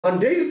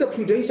mandates the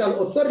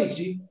Prudential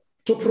Authority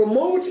to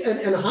promote and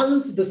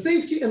enhance the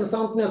safety and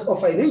soundness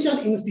of financial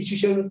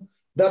institutions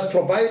that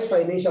provide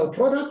financial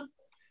products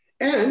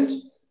and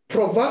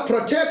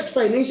protect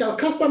financial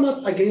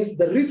customers against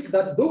the risk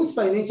that those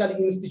financial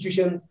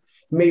institutions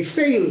may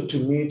fail to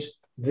meet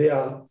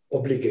their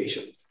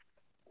obligations.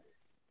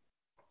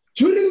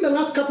 During the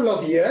last couple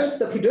of years,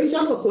 the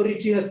Prudential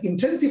Authority has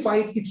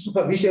intensified its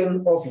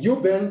supervision of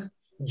UBank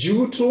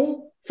due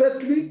to,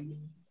 firstly,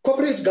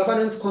 corporate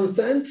governance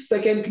concerns,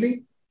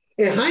 secondly,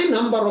 a high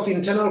number of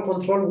internal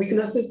control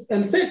weaknesses,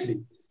 and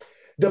thirdly,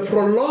 the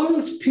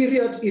prolonged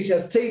period it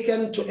has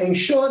taken to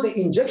ensure the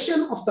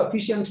injection of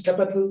sufficient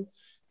capital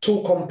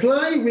to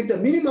comply with the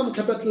minimum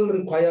capital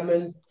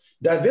requirements,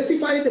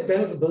 diversify the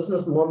bank's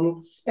business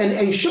model, and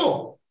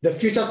ensure the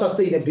future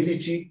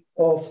sustainability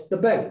of the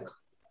bank.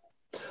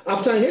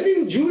 After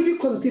having duly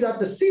considered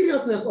the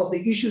seriousness of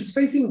the issues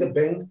facing the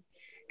bank,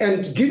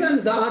 and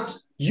given that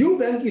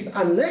UBank is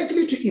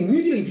unlikely to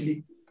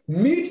immediately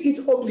meet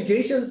its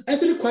obligations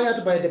as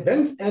required by the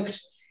Banks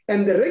Act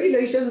and the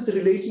regulations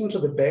relating to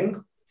the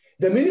banks,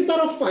 the Minister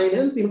of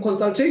Finance, in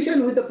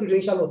consultation with the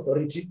Prudential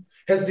Authority,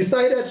 has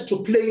decided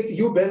to place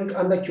UBank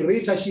under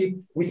curatorship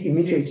with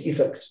immediate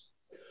effect.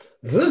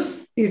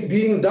 This is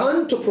being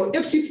done to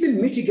proactively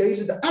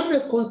mitigate the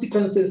adverse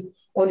consequences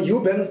on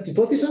UBank's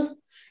depositors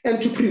and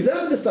to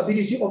preserve the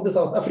stability of the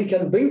South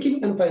African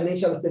banking and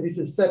financial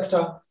services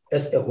sector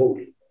as a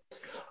whole.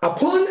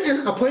 Upon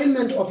an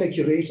appointment of a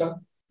curator,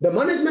 the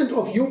management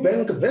of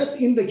UBank vests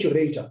in the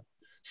curator,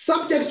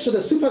 subject to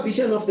the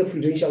supervision of the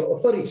Prudential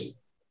Authority.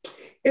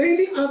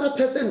 Any other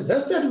person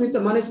vested with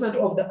the management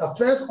of the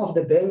affairs of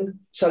the bank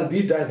shall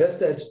be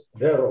divested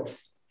thereof.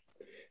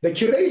 The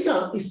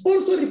curator is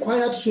also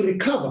required to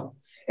recover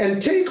and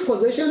take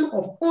possession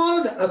of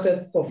all the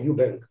assets of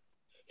UBank.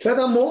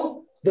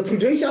 Furthermore, the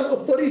Prudential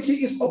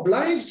Authority is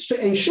obliged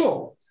to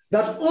ensure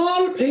that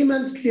all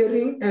payment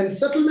clearing and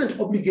settlement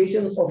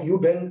obligations of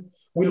UBank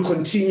will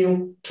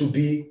continue to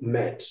be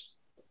met.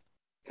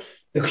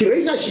 The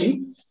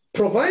curatorship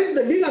provides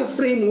the legal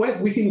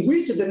framework within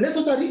which the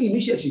necessary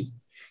initiatives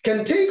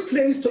can take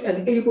place to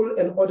enable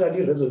an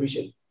orderly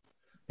resolution.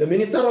 The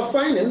Minister of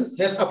Finance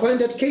has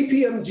appointed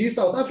KPMG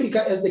South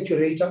Africa as the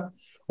curator,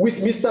 with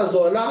Mr.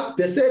 Zola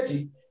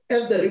Beseti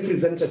as the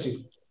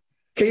representative.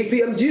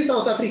 KPMG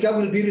South Africa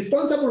will be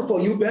responsible for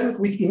UBank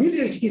with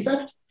immediate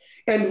effect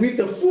and with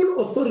the full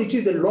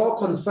authority the law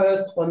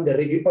confers on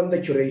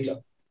the curator.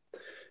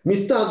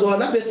 Mr.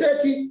 Zola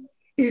Beseti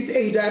is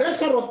a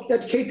director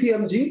at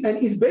KPMG and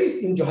is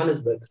based in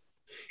Johannesburg.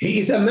 He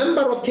is a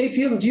member of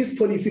KPMG's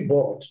policy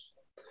board.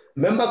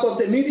 Members of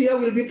the media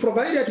will be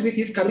provided with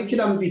his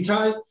curriculum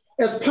vitae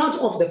as part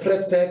of the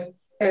press pack,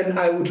 and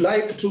I would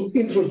like to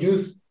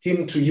introduce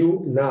him to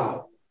you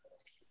now.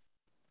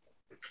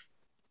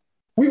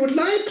 We would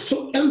like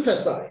to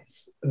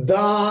emphasize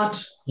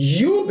that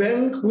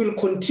UBank will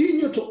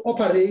continue to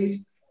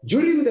operate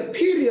during the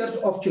period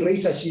of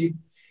curatorship,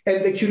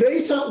 and the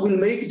curator will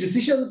make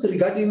decisions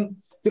regarding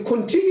the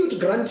continued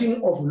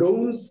granting of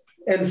loans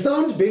and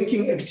sound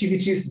banking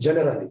activities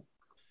generally.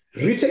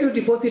 Retail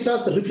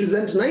depositors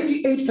represent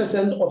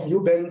 98% of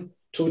UBank's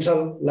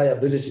total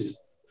liabilities.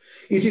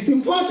 It is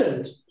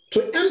important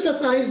to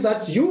emphasize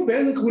that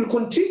UBank will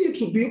continue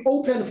to be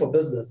open for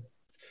business.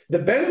 The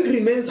bank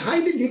remains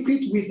highly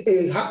liquid with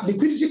a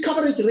liquidity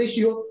coverage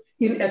ratio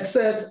in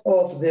excess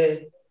of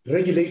the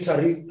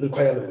regulatory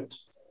requirement.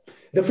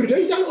 The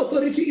Prudential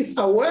Authority is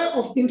aware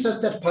of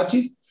interested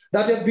parties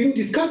that have been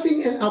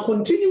discussing and are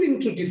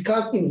continuing to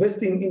discuss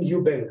investing in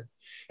UBank,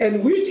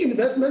 and which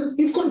investments,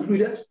 if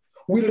concluded,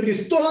 will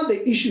resolve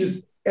the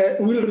issues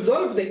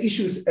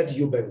at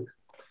UBank.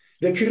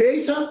 The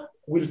curator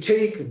will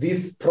take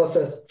this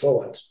process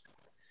forward.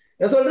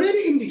 As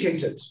already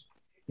indicated,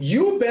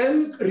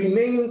 UBank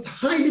remains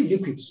highly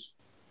liquid.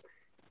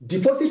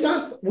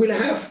 Depositors will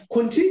have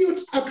continued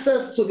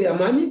access to their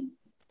money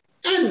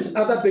and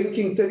other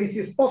banking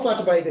services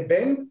offered by the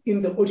bank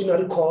in the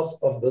ordinary course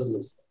of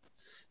business.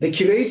 The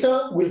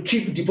curator will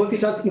keep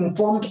depositors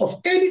informed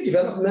of any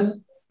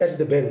developments at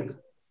the bank.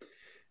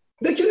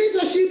 The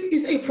curatorship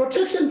is a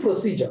protection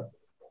procedure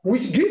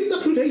which gives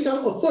the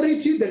Prudential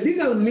Authority the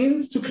legal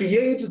means to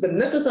create the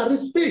necessary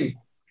space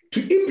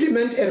to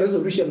implement a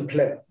resolution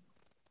plan.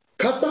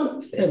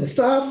 Customers and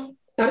staff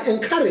are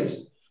encouraged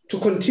to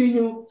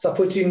continue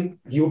supporting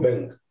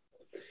UBank.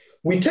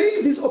 We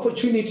take this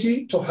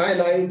opportunity to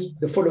highlight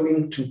the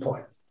following 2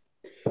 points.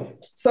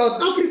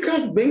 South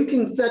Africa's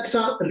banking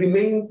sector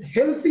remains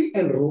healthy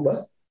and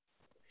robust,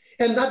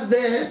 and that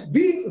there has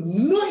been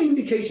no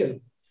indication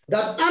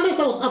that other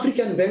South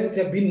African banks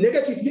have been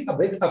negatively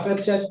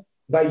affected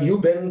by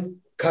UBank's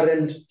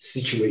current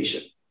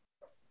situation.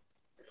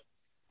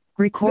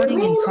 Recording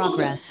in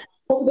progress.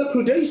 Of the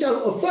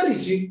Prudential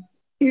Authority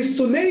is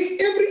to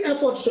make every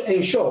effort to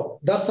ensure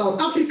that South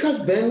Africa's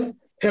banks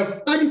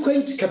have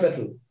adequate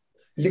capital,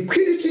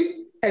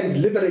 liquidity,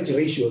 and leverage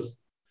ratios.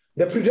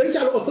 The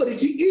Prudential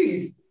Authority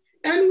is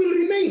and will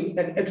remain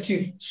an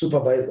active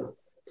supervisor.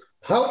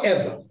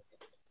 However,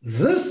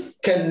 This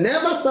can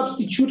never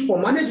substitute for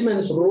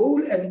management's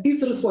role and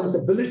its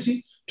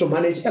responsibility to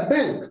manage a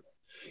bank.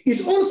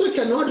 It also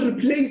cannot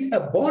replace a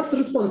board's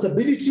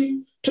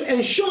responsibility to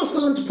ensure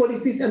sound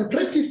policies and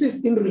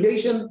practices in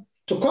relation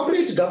to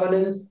corporate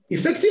governance,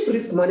 effective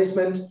risk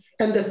management,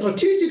 and the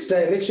strategic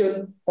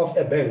direction of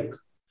a bank.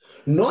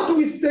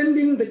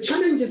 Notwithstanding the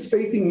challenges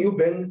facing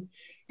UBank,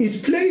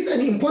 it plays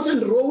an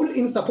important role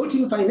in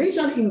supporting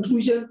financial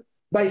inclusion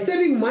by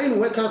serving mine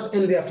workers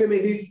and their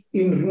families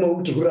in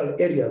remote rural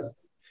areas.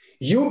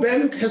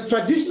 UBank has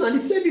traditionally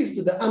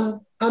serviced the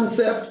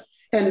unserved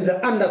and the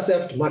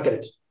underserved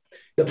market.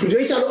 The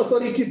Prudential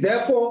Authority,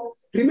 therefore,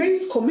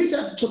 remains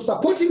committed to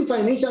supporting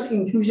financial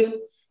inclusion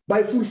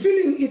by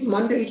fulfilling its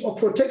mandate of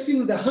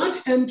protecting the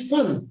hard-earned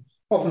funds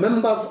of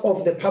members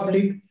of the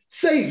public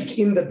saved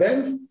in the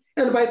banks,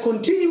 and by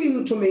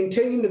continuing to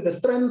maintain the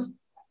strength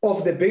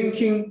of the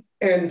banking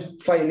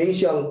and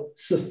financial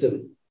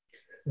system.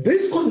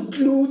 This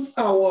concludes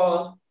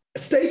our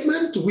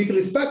statement with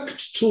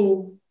respect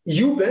to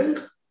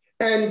UBank,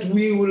 and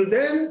we will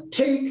then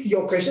take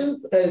your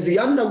questions.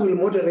 Zianda will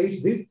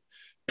moderate this.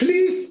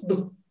 Please,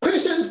 the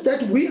questions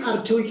that we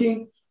are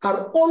taking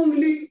are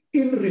only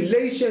in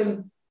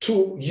relation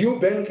to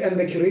UBank and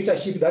the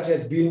curatorship that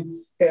has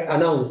been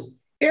announced.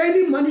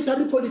 Any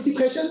monetary policy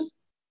questions,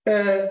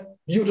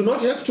 you do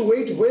not have to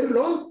wait very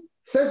long.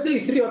 Thursday,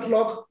 3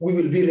 o'clock, we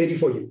will be ready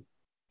for you.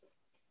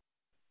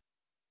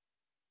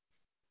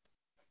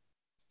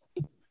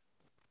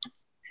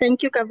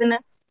 Thank you, Governor.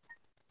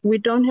 We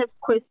don't have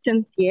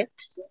questions yet.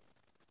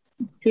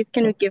 Please,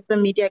 can we give the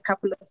media a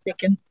couple of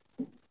seconds?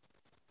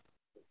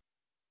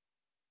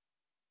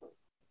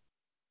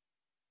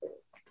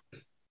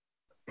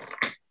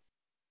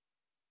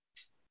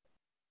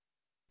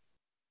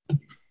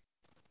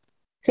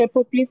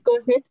 Tepo, please go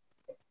ahead.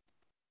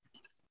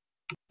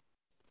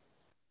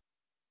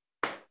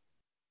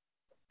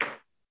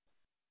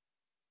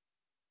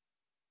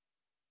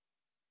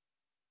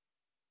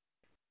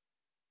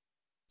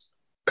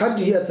 Can't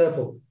hear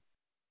Tepo.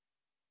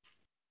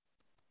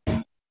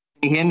 Can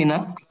you hear me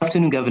now? Good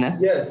afternoon, Governor.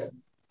 Yes,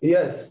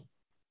 yes.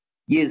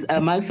 Yes,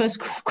 my first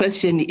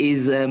question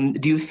is,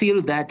 do you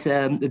feel that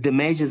the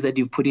measures that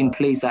you've put in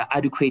place are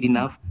adequate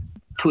enough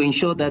to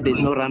ensure that there's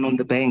no run on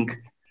the bank?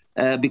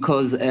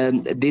 Because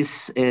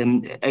this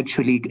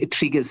actually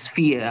triggers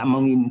fear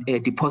among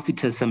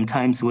depositors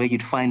sometimes, where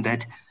you'd find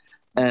that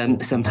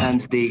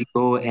sometimes they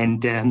go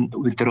and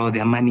withdraw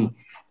their money.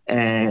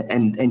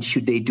 And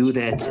should they do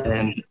that,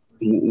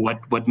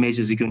 what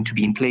measures are going to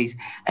be in place?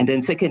 And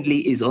then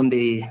secondly is on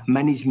the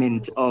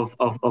management of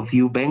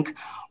UBank.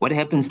 What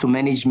happens to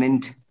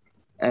management?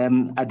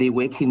 Are they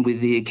working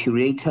with the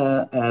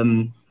curator?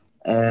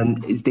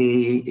 Is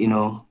there,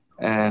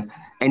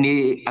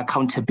 any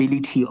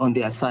accountability on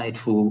their side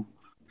for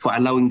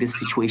allowing this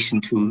situation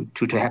to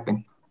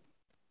happen?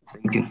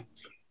 Thank you.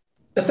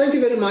 Thank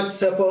you very much,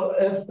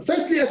 Sepo.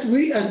 Firstly, as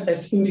we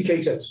have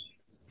indicated,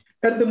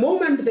 at the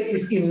moment there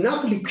is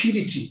enough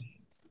liquidity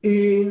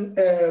in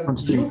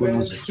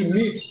UBank to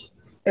meet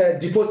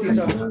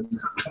depositor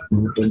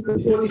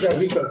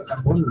requests.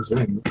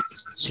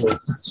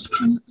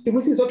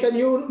 So can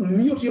you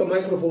mute your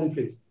microphone,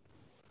 please?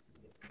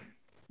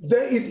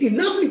 There is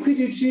enough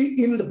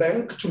liquidity in the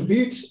bank to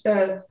meet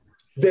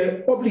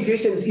the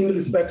obligations in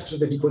respect to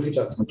the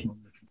depositors.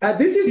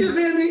 This is a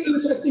very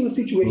interesting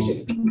situation.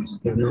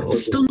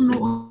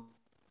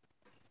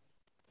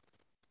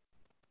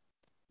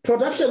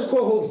 Production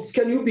co-hosts,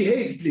 can you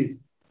behave,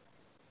 please?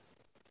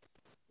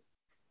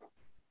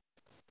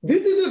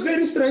 This is a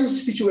very strange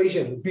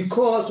situation,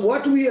 because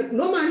what we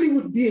normally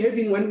would be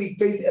having when we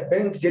face a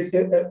bank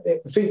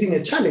facing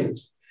a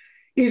challenge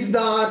is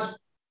that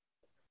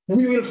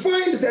we will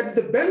find that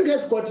the bank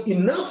has got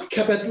enough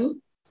capital,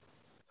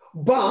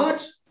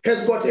 but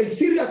has got a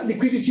serious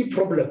liquidity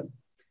problem.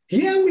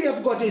 Here we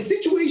have got a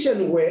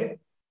situation where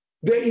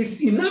there is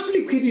enough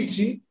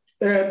liquidity,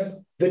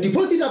 the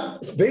depositor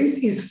base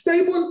is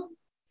stable,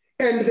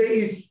 and there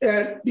is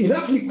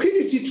enough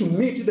liquidity to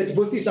meet the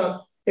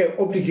depositor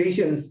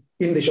obligations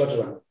in the short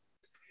run.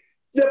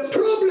 The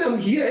problem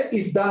here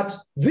is that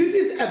this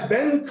is a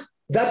bank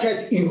that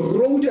has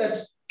eroded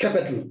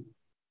capital.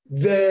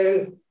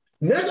 The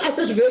net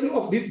asset value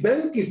of this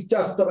bank is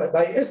just,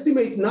 by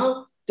estimate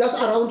now, just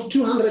around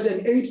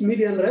 208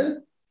 million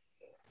rand.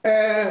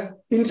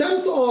 In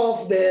terms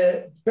of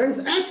the Banks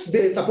Act,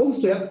 they're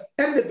supposed to have,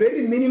 at the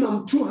very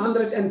minimum,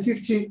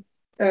 250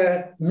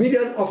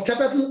 million of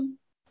capital.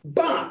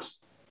 But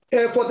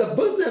for the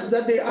business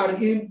that they are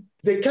in,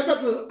 the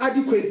capital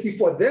adequacy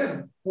for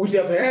them would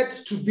have had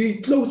to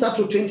be closer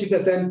to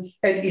 20%,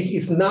 and it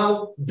is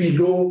now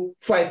below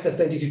 5%.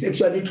 It is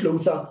actually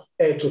closer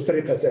to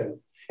 3%.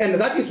 And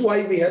that is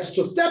why we had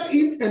to step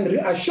in and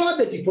reassure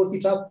the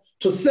depositors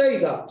to say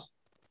that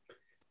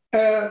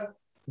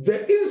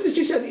the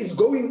institution is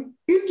going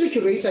into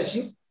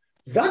curatorship.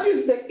 That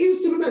is the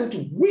instrument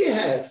we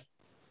have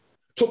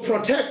to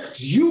protect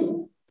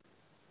you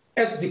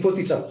as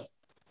depositors.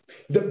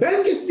 The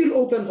bank is still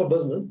open for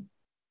business.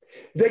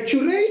 The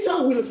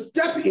curator will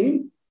step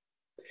in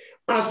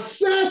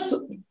assess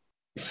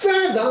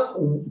further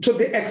to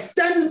the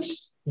extent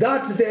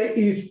that there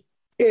is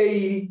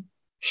a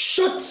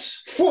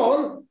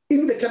shortfall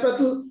in the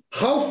capital.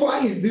 How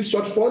far is this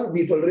shortfall?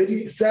 We've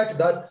already said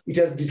that it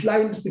has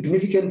declined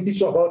significantly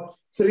to about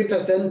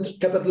 3%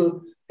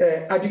 capital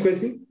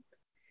adequacy.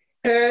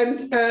 And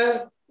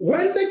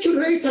when the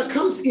curator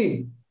comes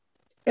in,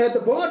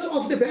 the board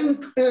of the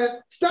bank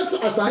steps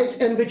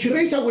aside, and the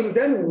curator will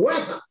then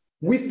work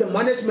with the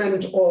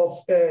management of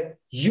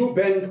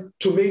UBank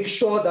to make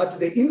sure that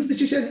the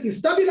institution is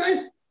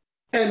stabilized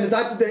and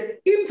that the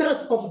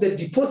interests of the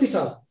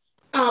depositors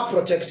are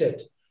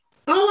protected.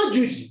 Our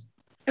duty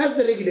as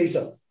the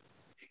regulators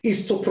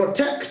is to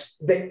protect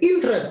the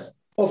interests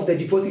of the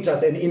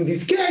depositors. And in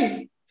this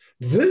case,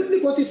 these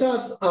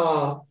depositors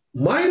are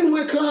mine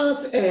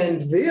workers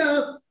and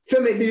their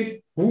families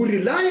who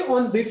rely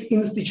on this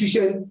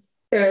institution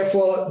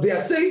for their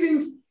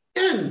savings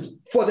and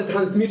for the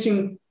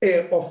transmitting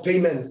of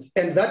payments.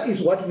 And that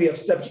is what we have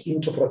stepped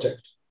in to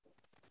protect.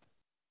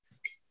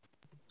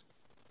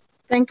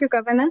 Thank you,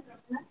 Governor.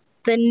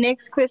 The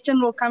next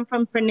question will come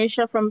from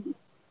Pranisha from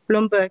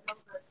Bloomberg.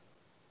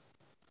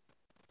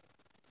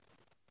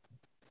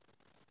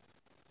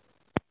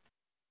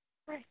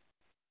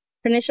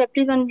 Pranisha,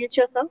 please unmute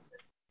yourself.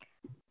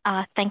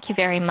 Thank you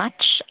very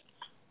much.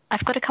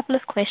 I've got a couple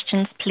of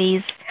questions,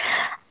 please.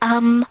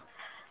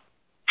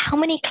 How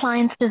many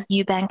clients does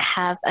UBank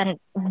have, and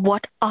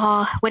what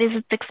is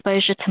its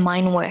exposure to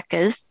mine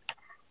workers?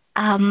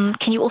 Can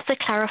you also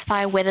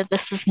clarify whether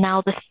this is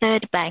now the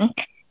third bank,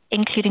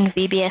 including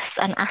VBS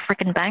and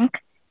African Bank,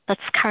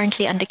 that's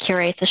currently under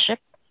curatorship?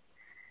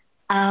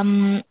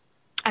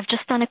 I've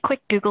just done a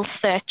quick Google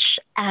search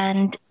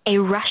and a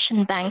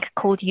Russian bank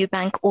called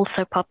UBank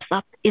also pops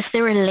up. Is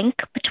there a link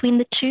between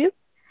the two?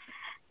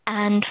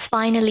 And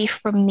finally,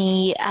 from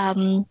me,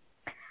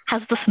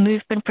 has this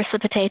move been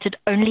precipitated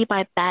only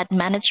by bad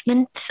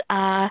management?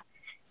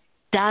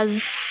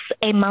 Does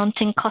a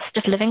mounting cost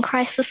of living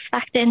crisis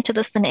factor into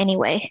this in any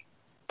way?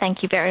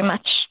 Thank you very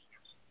much.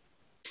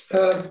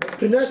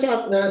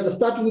 Pranisha, let's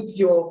start with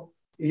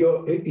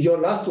your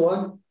last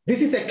one.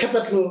 This is a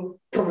capital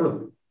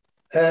problem.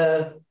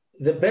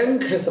 The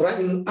bank has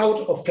running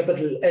out of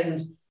capital,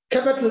 and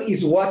capital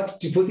is what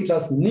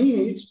depositors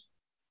need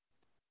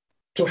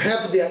to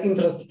have their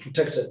interests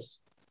protected.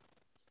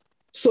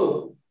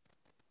 So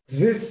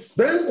this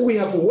bank we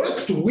have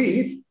worked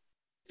with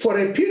for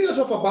a period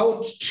of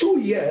about 2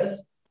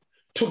 years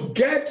to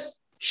get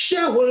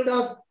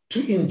shareholders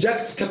to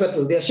inject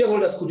capital. Their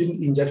shareholders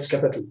couldn't inject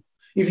capital.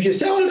 If your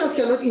shareholders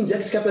cannot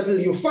inject capital,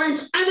 you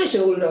find other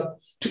shareholders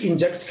to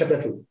inject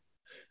capital.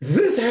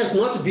 This has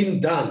not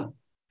been done.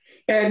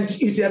 And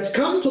it had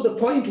come to the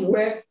point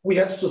where we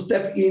had to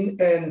step in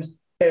and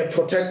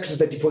protect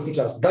the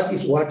depositors. That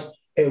is what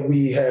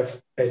we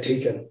have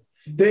taken.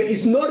 There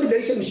is no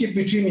relationship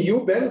between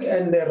UBank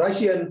and the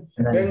Russian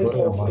bank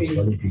of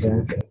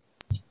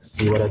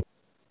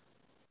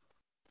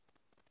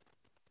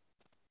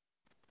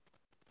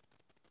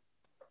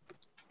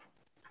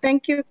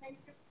Thank you,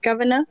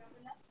 Governor.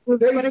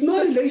 There is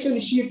no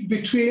relationship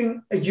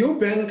between a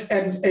UBank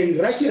and a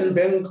Russian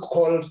bank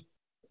called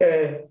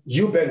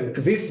UBank.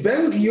 This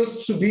bank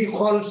used to be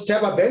called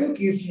Taba Bank,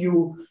 if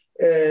you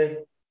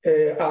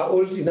are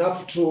old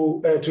enough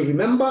to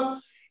remember.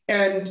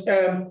 And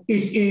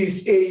it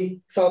is a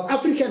South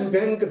African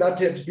bank that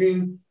had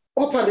been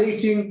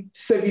operating,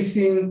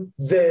 servicing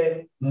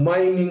the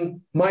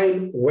mine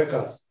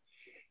workers.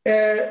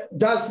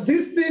 Does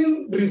this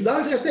thing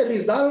result as a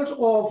result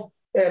of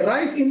a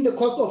rise in the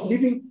cost of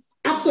living?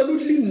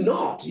 Absolutely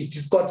not. It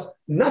has got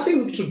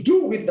nothing to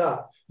do with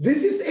that.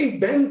 This is a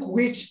bank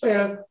which,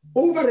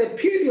 over a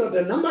period,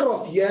 a number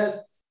of years,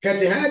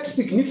 had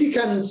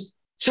significant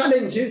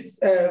challenges.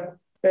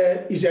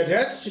 It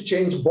had to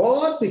change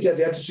boards, it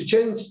had to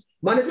change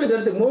management.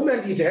 At the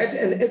moment, it had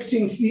an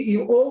acting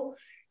CEO.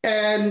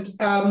 And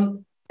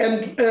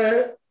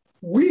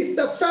we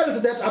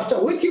felt that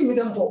after working with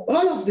them for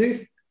all of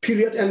this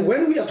period, and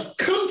when we have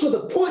come to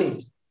the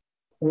point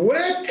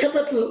where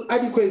capital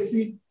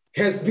adequacy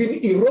has been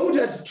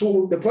eroded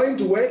to the point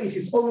where it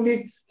is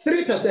only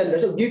 3%,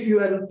 that will give you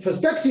a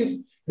perspective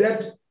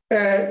that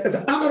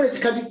the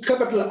average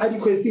capital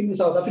adequacy in the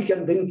South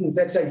African banking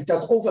sector is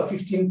just over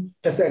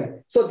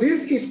 15%. So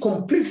this is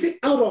completely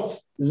out of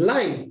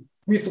line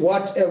with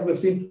what we've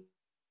seen.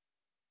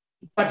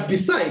 But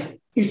besides,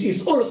 it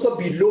is also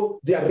below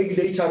their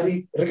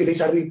regulatory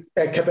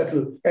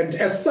capital. And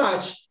as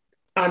such,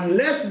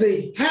 unless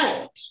they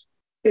had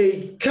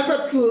a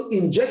capital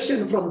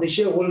injection from the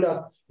shareholders,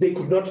 they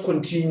could not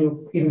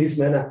continue in this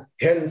manner.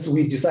 Hence,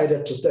 we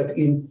decided to step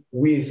in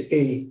with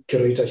a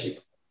curatorship.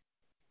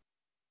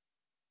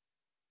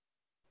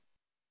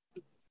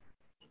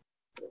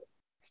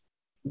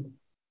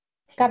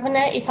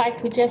 Governor, if I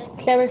could just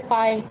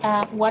clarify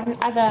one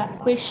other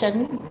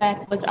question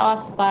that was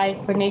asked by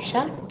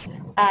Pranisha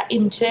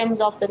in terms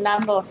of the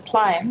number of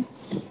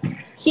clients.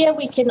 Here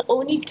we can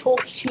only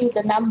talk to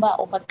the number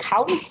of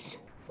accounts,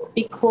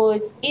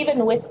 because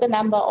even with the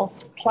number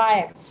of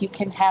clients, you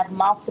can have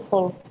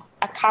multiple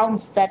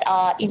accounts that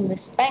are in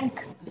this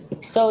bank.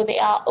 So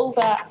there are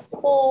over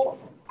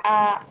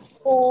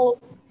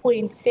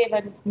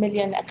 4.7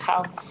 million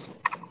accounts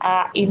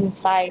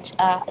inside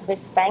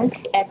this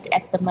bank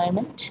at the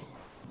moment.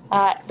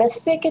 The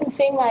second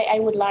thing I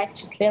would like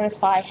to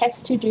clarify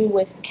has to do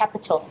with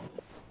capital.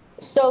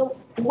 So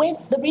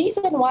the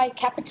reason why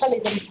capital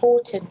is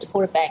important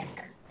for a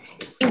bank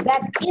is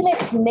that in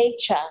its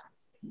nature,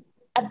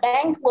 a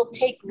bank will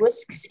take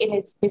risks in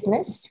its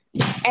business,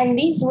 and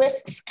these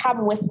risks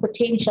come with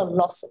potential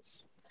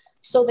losses.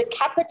 So the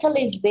capital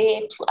is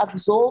there to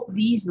absorb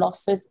these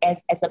losses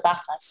as a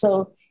buffer.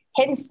 So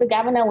hence the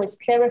governor was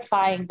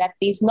clarifying that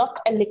there's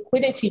not a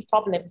liquidity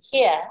problem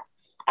here,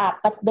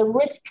 but the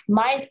risk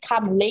might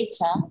come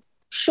later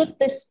should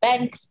this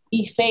bank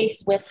be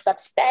faced with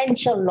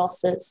substantial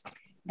losses,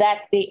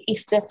 that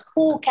if the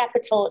full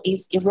capital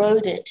is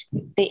eroded,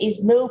 there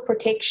is no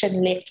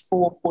protection left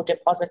for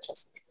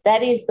depositors.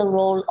 That is the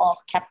role of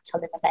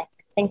capital in the bank.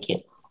 Thank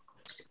you.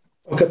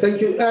 Okay, thank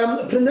you.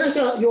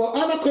 Pranesha, your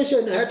other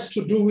question had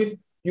to do with,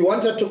 you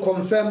wanted to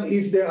confirm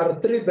if there are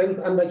 3 banks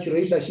under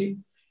curatorship.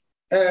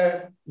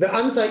 The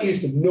answer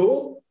is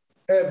no.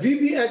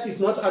 VBS is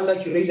not under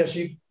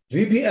curatorship.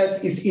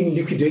 VBS is in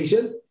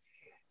liquidation.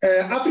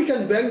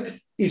 African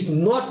Bank is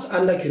not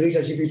under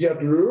curatorship. It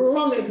has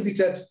long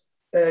exited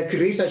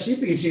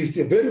curatorship. It is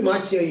very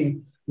much a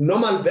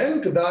normal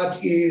bank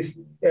that is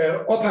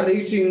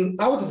operating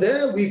out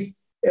there with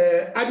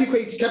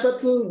adequate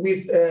capital,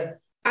 with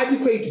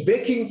adequate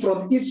backing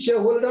from its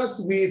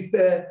shareholders, with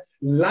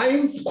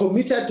lines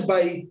committed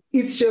by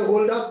its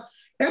shareholders.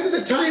 At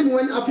the time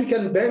when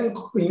African Bank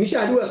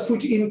initially was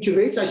put in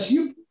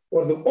curatorship,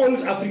 or the old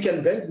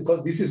African Bank,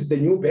 because this is the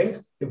new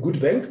bank, the good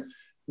bank,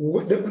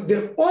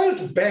 the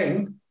old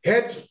bank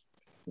had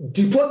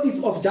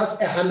deposits of just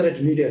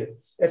 100 million.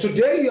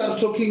 Today, you are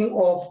talking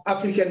of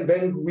African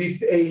Bank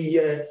with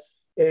a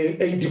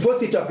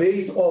depositor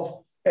base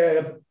of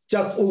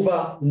just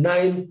over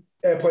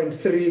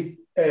 9.3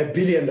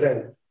 billion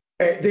rand.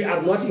 They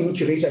are not in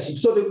curatorship.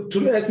 So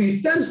as it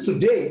stands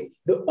today,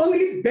 the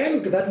only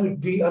bank that will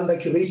be under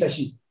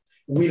curatorship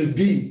will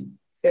be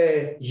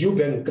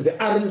Ubank.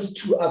 There aren't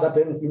 2 other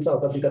banks in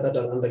South Africa that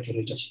are under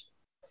curatorship.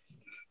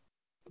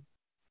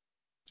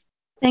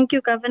 Thank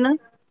you, Governor.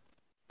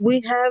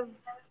 We have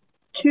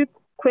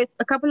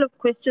a couple of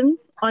questions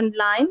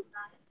online.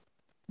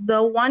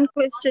 The one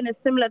question is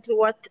similar to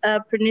what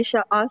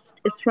Pranisha asked.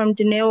 It's from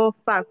Dineo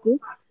Faku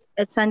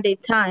at Sunday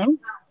Times.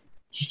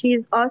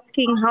 She's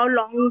asking how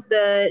long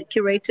the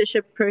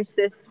curatorship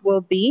process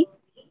will be.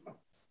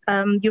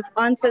 You've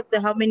answered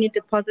how many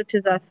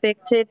depositors are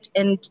affected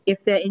and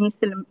if there are any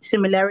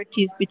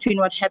similarities between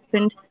what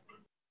happened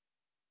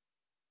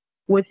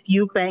with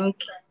Ubank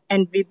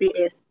and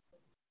VBS.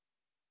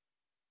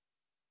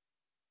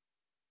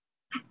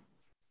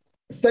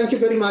 Thank you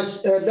very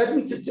much. Let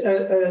me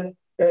deal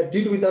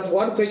with that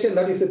one question.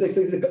 That is,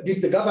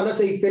 did the governor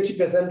say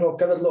 30% of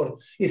capital load?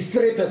 It's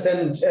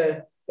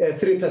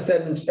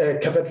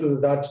 3% capital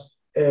that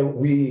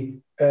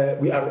we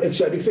are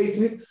actually faced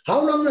with.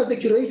 How long does the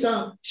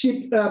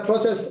curatorship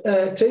process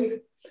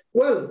take?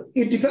 Well,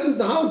 it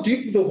depends how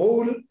deep the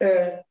hole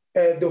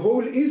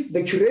is.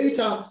 The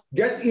curator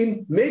gets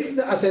in, makes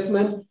the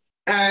assessment,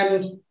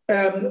 and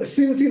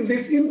since in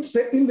this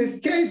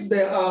case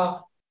there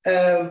are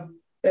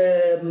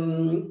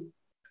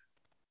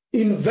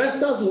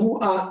investors who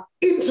are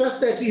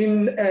interested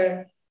in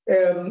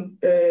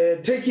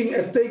taking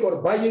a stake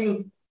or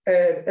buying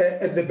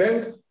at the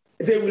bank,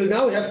 they will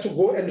now have to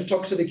go and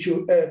talk to the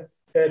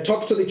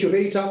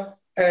curator,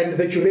 and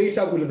the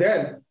curator will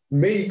then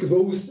make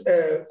those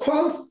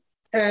calls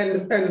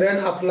and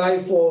then apply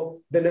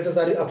for the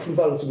necessary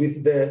approvals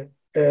with the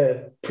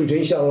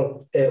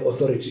prudential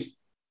authority.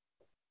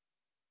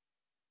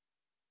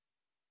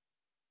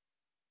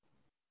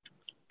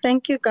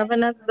 Thank you,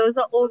 Governor. Those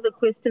are all the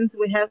questions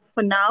we have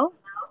for now,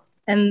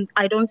 and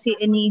I don't see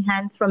any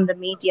hands from the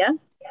media.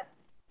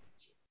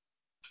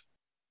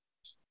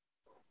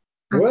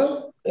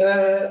 Well,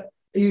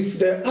 if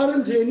there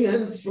aren't any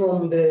hands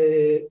from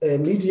the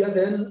media,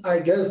 then I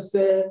guess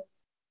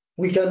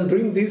we can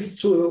bring this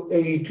to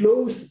a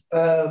close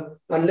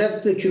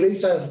unless the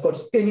curator has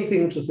got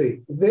anything to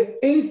say. Is there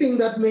anything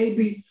that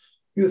maybe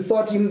you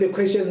thought in the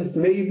questions,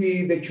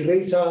 maybe the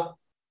curator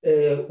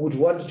would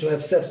want to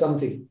have said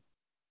something?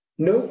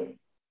 No?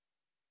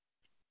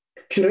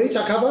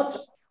 Curator covered?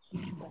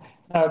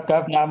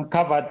 Governor, I'm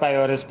covered by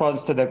your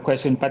response to the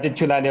question,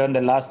 particularly on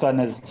the last one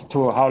as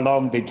to how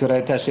long the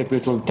curatorship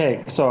it will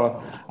take.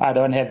 So I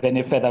don't have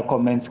any further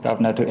comments,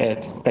 Governor, to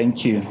add.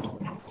 Thank you.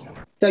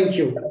 Thank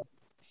you.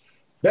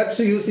 Back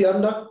to you,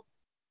 Sianda.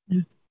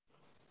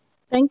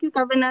 Thank you,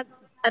 Governor.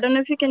 I don't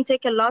know if you can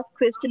take a last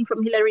question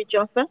from Hilary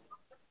Joffa,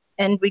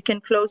 and we can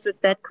close with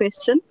that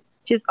question.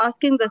 She's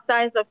asking the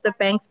size of the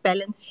bank's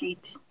balance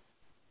sheet.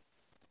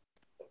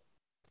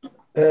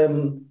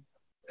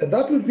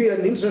 That would be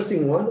an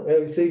interesting one. I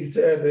would say it's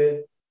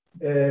the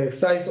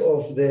size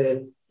of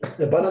the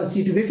balance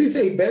sheet. This is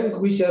a bank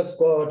which has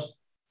got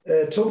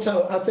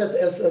total assets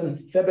as in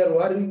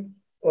February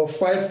of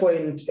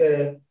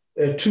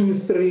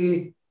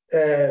 5.23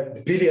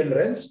 billion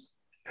rand,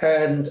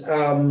 and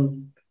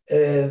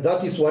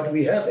that is what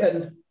we have.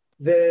 And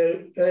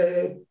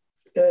the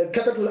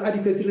capital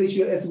adequacy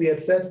ratio, as we had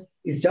said,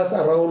 is just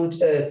around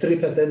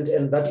 3%,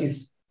 and that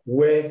is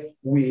where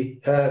we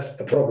have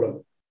a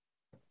problem.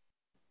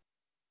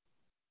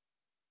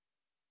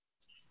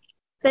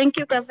 Thank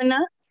you,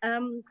 Governor.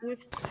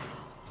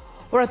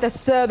 All right,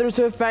 that's the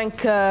Reserve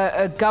Bank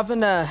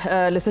Governor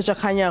Lesetja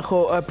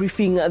Kganyago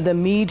briefing the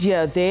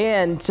media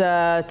there and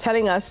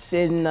telling us,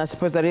 I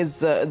suppose that is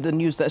the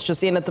news that's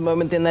just in at the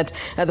moment, then that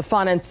the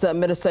Finance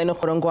Minister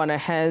Inokhorongwana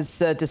has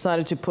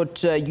decided to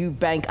put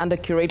Ubank under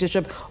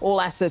curatorship,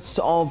 all assets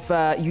of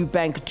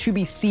Ubank to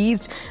be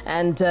seized,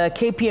 and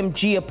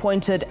KPMG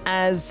appointed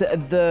as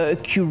the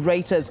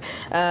curators,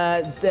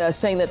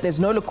 saying that there's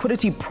no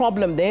liquidity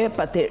problem there,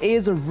 but there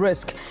is a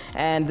risk,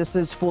 and this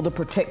is for the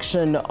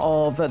protection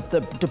of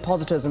the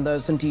depositors and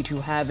those indeed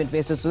who have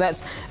invested. So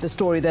that's the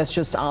story that's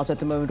just out at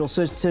the moment. We'll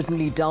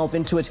certainly delve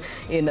into it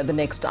in the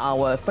next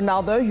hour. For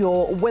now, though,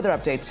 your weather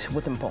update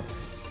with Mpho.